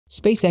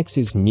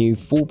SpaceX's new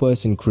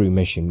 4-person crew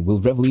mission will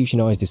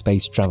revolutionize the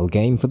space travel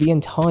game for the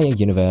entire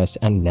universe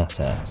and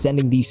NASA.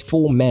 Sending these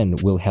 4 men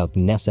will help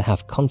NASA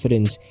have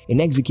confidence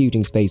in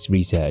executing space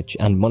research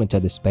and monitor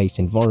the space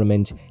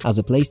environment as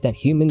a place that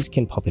humans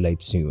can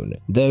populate soon.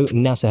 Though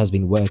NASA has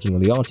been working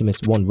on the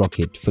Artemis 1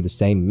 rocket for the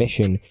same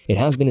mission, it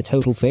has been a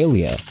total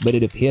failure, but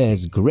it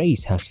appears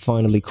grace has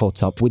finally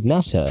caught up with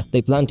NASA.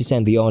 They plan to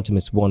send the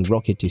Artemis 1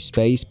 rocket to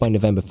space by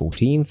November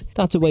 14th.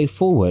 That's a way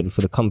forward for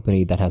the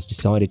company that has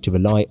decided to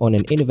rely on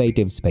an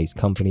innovative space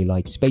company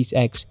like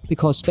SpaceX,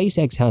 because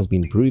SpaceX has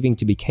been proving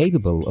to be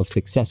capable of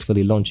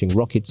successfully launching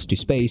rockets to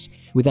space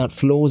without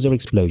flaws or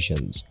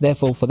explosions.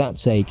 Therefore, for that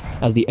sake,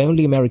 as the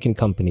only American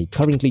company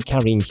currently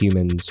carrying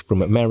humans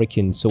from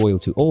American soil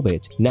to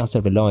orbit,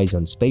 NASA relies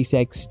on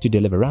SpaceX to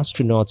deliver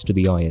astronauts to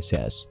the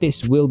ISS.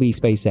 This will be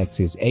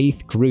SpaceX's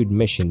 8th crewed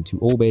mission to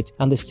orbit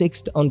and the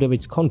 6th under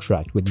its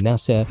contract with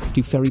NASA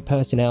to ferry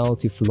personnel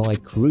to fly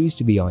crews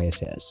to the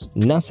ISS.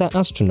 NASA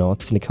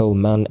astronauts Nicole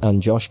Mann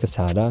and Josh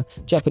Cassada,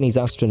 Japanese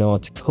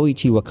astronaut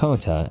Koichi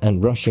Wakata,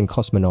 and Russian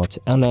cosmonaut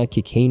Anna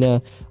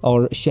Kikina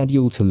are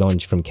scheduled to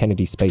launch from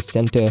Kennedy Space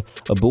Center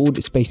aboard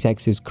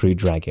SpaceX's Crew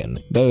Dragon.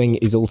 Boeing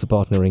is also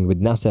partnering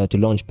with NASA to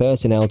launch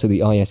personnel to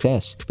the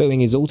ISS.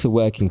 Boeing is also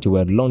working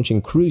toward launching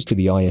crews to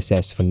the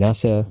ISS for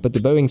NASA, but the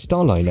Boeing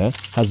Starliner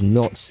has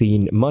not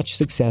seen much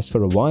success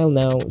for a while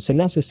now, so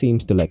NASA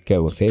seems to let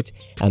go of it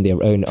and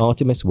their own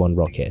Artemis 1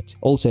 rocket.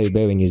 Also,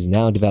 Boeing is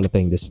now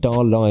developing the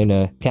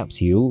Starliner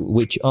capsule,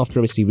 which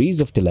after a series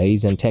of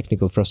delays and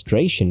technical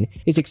frustration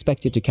is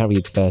expected to carry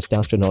its first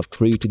astronaut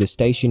crew to the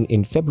station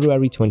in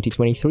February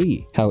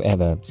 2023.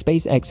 However,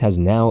 SpaceX has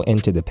now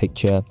entered the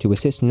picture to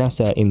assist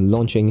NASA in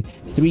launching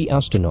 3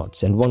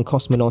 astronauts and 1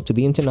 cosmonaut to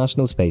the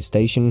International Space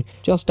Station,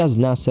 just as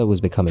NASA was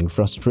becoming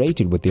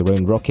frustrated with their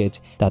own rocket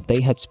that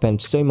they had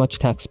spent so much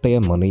taxpayer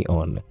money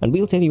on. And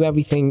we'll tell you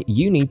everything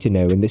you need to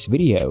know in this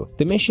video.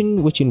 The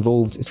mission, which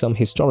involved some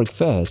historic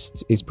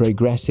firsts, is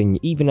progressing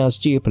even as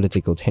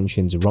geopolitical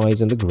tensions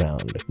rise on the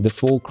ground. The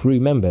 4 crew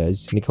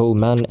members, Nicole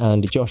Mann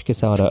and Josh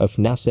Cassada of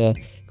NASA,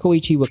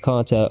 Koichi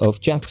Wakata of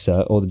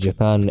JAXA or the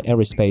Japan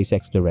Aerospace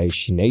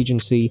Exploration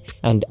Agency,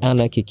 and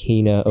Anna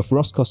Kikina of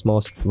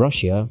Roscosmos,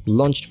 Russia,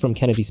 launched from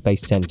Kennedy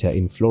Space Center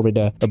in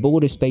Florida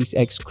aboard a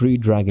SpaceX Crew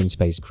Dragon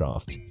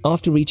spacecraft.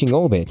 After reaching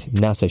orbit,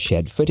 NASA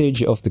shared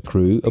footage of the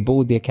crew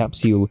aboard their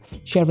capsule,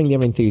 sharing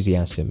their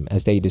enthusiasm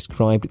as they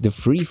described the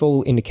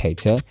freefall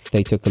indicator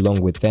they took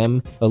along with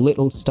them, a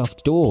little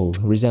stuffed doll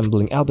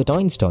resembling Albert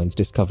Einstein's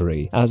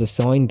discovery. As a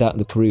sign that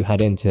the crew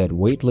had entered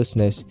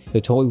weightlessness,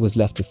 the toy was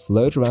left to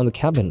float around the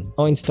cabin.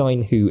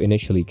 Einstein, who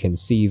initially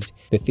conceived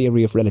the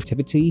theory of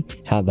relativity,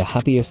 had the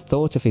happiest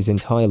thought of his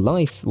entire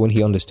life when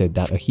he understood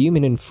that a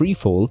human in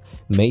freefall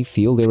may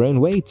feel their own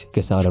weight,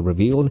 Cassada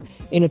revealed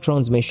in a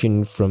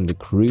transmission from the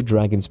Crew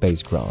Dragon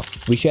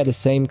spacecraft. We share the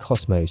same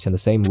cosmos and the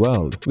same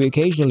world. We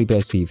occasionally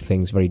perceive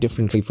things very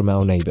differently from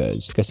our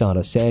neighbors,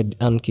 Cassada said,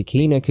 and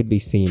Kikina could be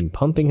seen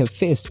pumping her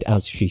fist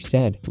as she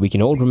said, "We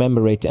can all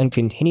remember it and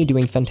continue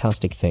doing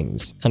fantastic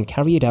things and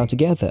carry it out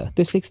together."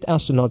 The 6th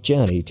astronaut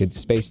journey to the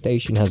space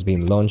station has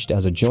been launched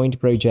as a joint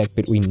project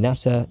between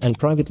NASA and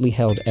privately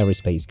held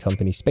aerospace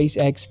company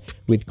SpaceX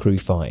with Crew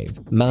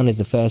 5. Mann is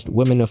the first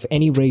woman of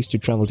any race to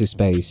travel to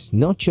space,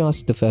 not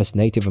just the first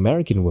Native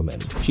American woman.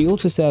 She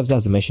also serves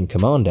as a mission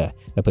commander,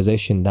 a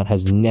position that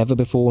has never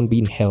before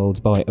been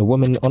held by a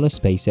woman on a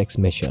SpaceX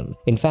mission.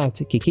 In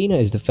fact, Kikina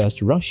is the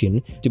first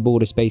Russian to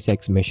board a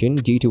SpaceX mission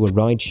due to a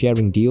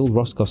ride-sharing deal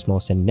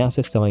Roscosmos and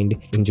NASA signed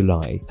in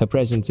July. Her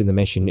presence in the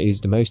mission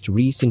is the most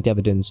recent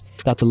evidence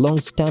that the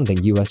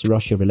long-standing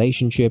US-Russia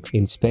relationship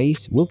in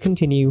space will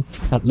continue,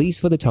 at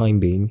least for the time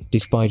being,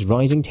 despite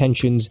rising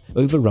tensions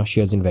over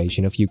Russia's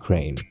invasion of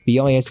Ukraine. The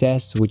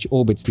ISS, which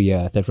orbits the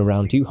Earth at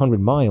around 200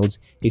 miles,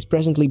 is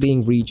presently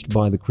being reached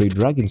by the Crew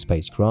Dragon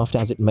spacecraft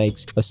as it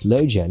makes a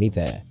slow journey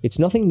there. It's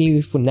nothing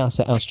new for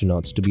NASA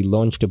astronauts to be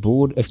launched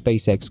aboard a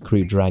SpaceX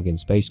Crew Dragon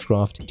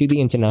spacecraft to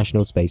the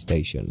International Space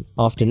Station.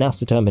 After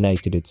NASA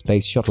terminated its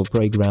space shuttle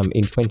program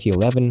in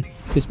 2011,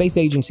 the space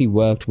agency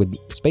worked with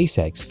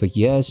SpaceX for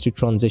years to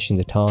transition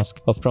the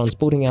task of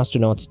transporting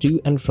astronauts to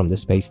and from the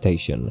space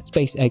station.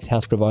 SpaceX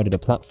has provided a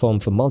platform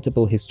for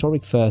multiple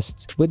historic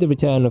firsts with the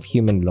return of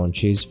human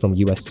launches from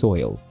US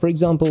soil. For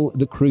example,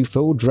 the Crew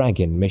 4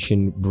 Dragon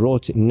mission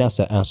brought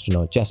NASA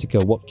astronaut Jessica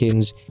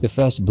Watkins, the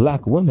first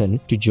black woman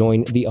to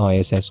join the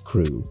ISS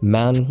crew.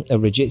 Mann, a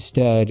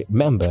registered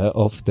member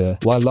of the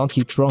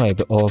Wailaki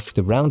tribe of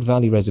the Round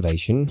Valley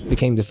Reservation,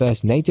 became the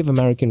first Native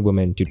American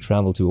woman to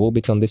travel to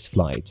orbit on this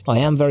flight. "I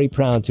am very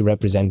proud to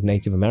represent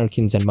Native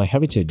Americans and my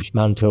heritage,"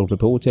 Mann told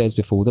reporters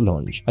before the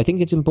launch. "I think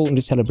it's important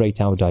to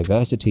celebrate our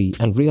diversity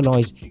and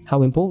realize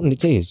how important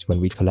it is when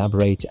we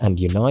collaborate and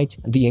unite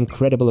the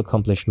incredible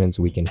accomplishments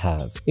we can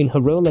have." In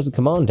her role as a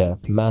commander,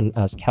 Mann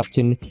as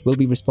captain will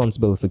be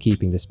responsible for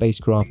keeping the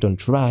spacecraft on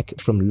track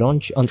from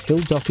launch until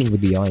docking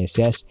with the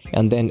ISS,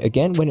 and then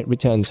again when it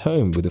returns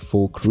home with the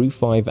 4 Crew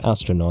 5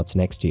 astronauts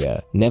next year.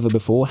 Never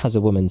before has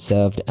a woman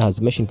served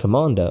as mission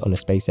commander on a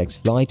SpaceX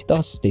flight,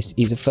 thus this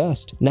is a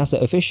first.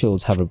 NASA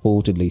officials have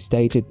reportedly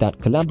stated that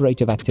collaboration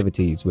collaborative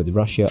activities with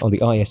Russia on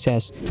the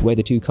ISS, where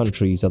the two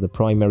countries are the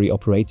primary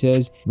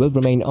operators, will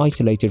remain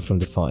isolated from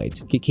the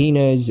fight.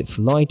 Kikina's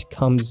flight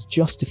comes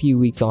just a few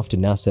weeks after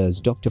NASA's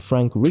Dr.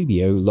 Frank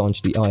Rubio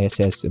launched the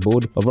ISS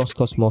aboard a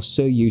Roscosmos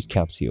Soyuz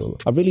capsule.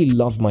 "I really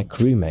love my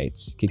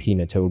crewmates,"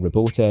 Kikina told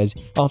reporters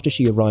after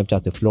she arrived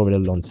at the Florida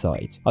launch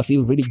site. "I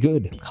feel really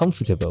good,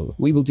 comfortable.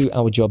 We will do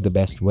our job the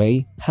best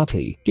way,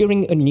 happy."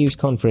 During a news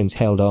conference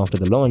held after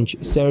the launch,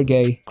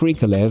 Sergei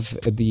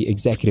Krikalev, the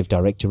executive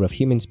director of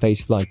human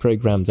spaceflight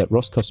programs at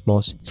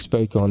Roscosmos,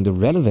 spoke on the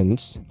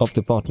relevance of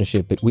the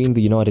partnership between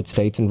the United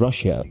States and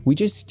Russia. "We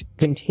just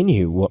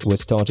continue what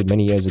was started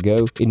many years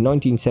ago in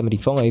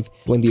 1975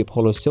 when the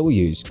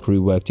Apollo-Soyuz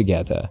crew worked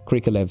together,"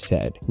 Krikalev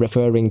said,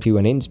 referring to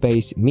an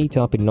in-space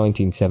meetup in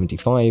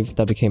 1975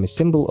 that became a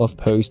symbol of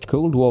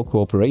post-Cold War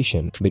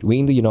cooperation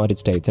between the United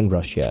States and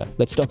Russia.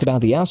 Let's talk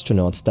about the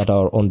astronauts that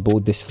are on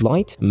board this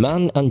flight.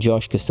 Mann and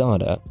Josh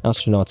Quesada,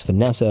 astronauts for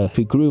NASA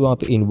who grew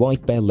up in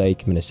White Bear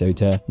Lake,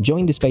 Minnesota,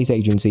 joined the space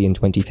agency in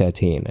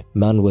 2013.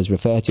 Mann was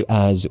referred to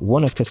as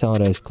one of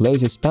Quesada's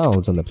closest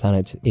pals on the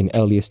planet in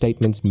earlier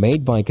statements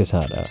made by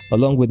Quesada.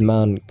 Along with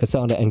Mann,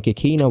 Quesada and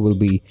Kikina will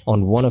be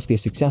on one of their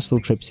successful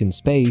trips in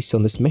space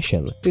on this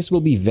mission. This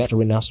will be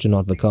veteran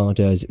astronaut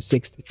Vakata's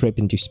sixth trip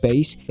into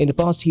space. In the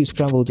past, he has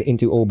traveled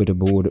into orbit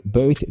aboard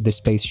both the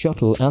Space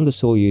Shuttle and the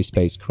Soyuz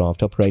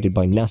spacecraft operated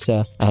by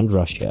NASA and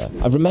Russia.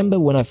 "I remember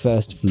when I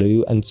first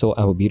flew and saw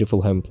our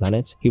beautiful home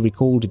planet," he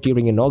recalled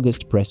during an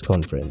August press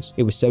conference.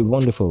 "It was so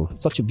wonderful,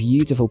 such a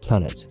beautiful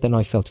planet. Then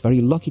I felt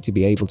very lucky to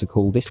be able to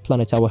call this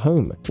planet our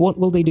home." What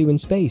will they do in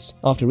space?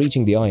 After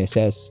reaching the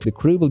ISS, the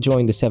crew will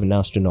join the 7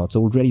 astronauts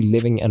already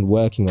living and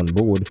working on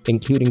board,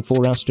 including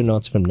 4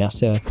 astronauts from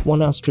NASA,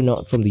 1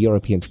 astronaut from the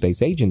European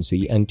Space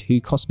Agency, and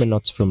 2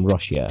 cosmonauts from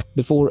Russia.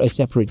 Before a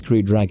separate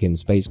Crew Dragon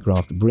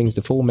spacecraft brings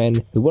the 4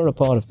 men who were a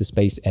part of the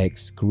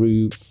SpaceX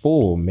Crew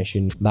 4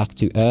 mission back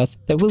to Earth,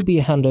 there will be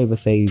a handover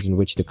phase in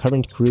which the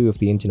current crew of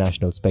the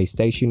International Space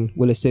Station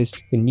will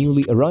assist the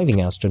newly arriving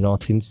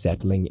astronauts in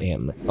settling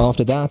in.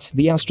 After that,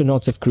 the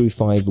astronauts of Crew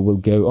 5 will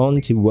go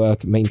on to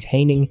work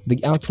maintaining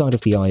the outside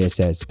of the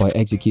ISS by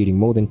executing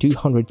more than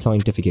 200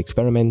 scientific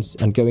experiments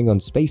and going on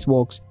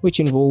spacewalks, which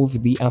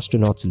involve the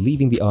astronauts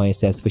leaving the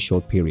ISS for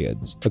short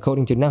periods.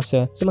 According to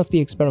NASA, some of the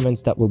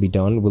experiments that will be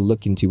done will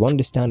look into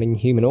understanding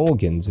human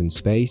organs in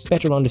space,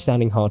 better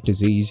understanding heart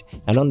disease,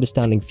 and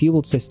understanding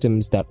fuel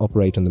systems that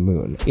operate on the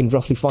moon. In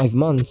roughly 5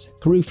 months,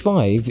 Crew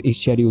 5 is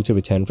scheduled to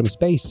return from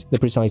space. The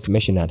precise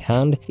mission at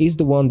hand is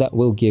the one that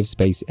will give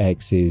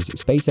SpaceX's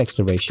space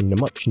exploration a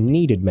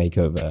much-needed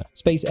makeover.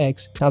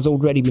 SpaceX has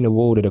already been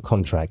awarded a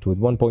contract with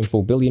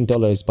 $1.4 billion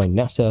by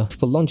NASA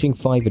for launching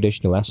 5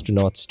 additional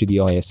astronauts to the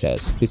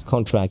ISS. This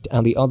contract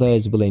and the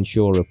others will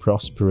ensure a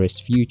prosperous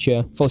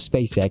future for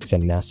SpaceX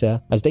and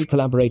NASA as they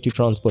collaborate to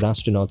transport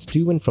astronauts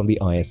to and from the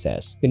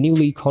ISS. The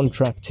newly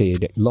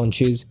contracted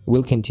launches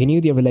will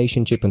continue their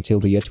relationship until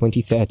the year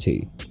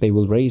 2030. They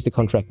will raise the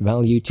contract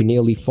value to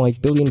nearly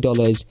 $5 billion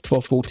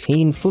for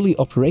 14 fully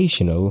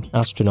operational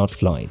astronaut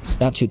flights.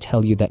 That should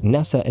tell you that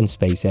NASA and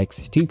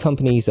SpaceX, 2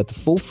 companies at the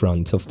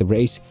forefront of the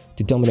race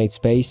to dominate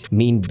space,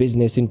 mean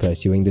business in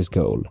pursuing this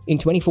goal. In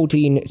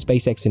 2014,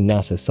 SpaceX and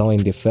NASA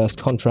signed their first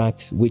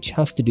contract, which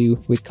has to do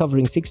with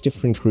covering 6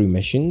 different crew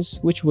missions,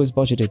 which was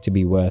budgeted to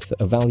be worth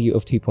a value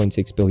of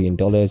 $2.6 billion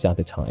at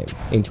the time.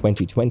 In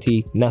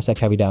 2020, NASA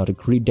carried out a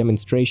crewed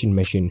demonstration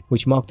mission,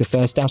 which marked the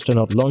first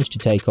astronaut launch to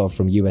take off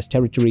from US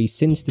territory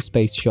since the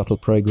Space Shuttle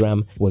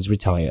program was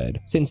retired.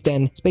 Since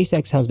then,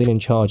 SpaceX has been in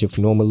charge of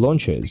normal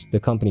launches. The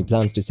company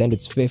plans to send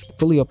its 5th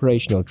fully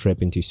operational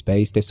trip into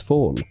space this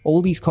fall.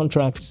 All these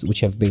contracts, which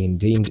have been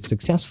deemed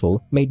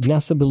successful, made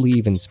NASA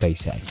believe in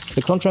SpaceX.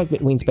 The contract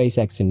between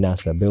SpaceX and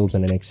NASA builds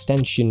on an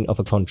extension of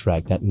a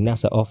contract that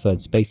NASA offered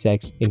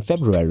SpaceX in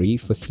February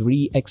for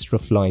 3 extra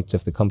flights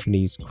of the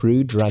company's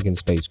Crew Dragon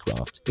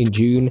spacecraft. In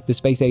June, the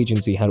space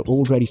agency had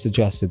already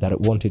suggested that it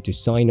wanted to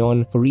sign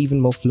on for even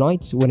more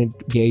flights when it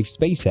gave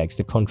SpaceX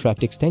the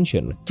contract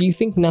extension. Do you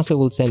think NASA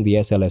will send the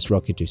SLS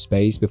rocket to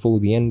space before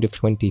the end of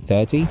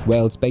 2030?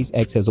 Well,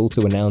 SpaceX has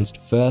also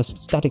announced first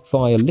static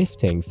fire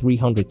lifting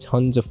 300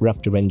 tons of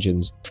Raptor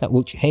engines that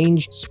will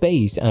change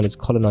space and its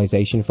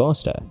colonization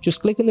faster.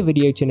 Just click on the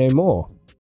video to know more.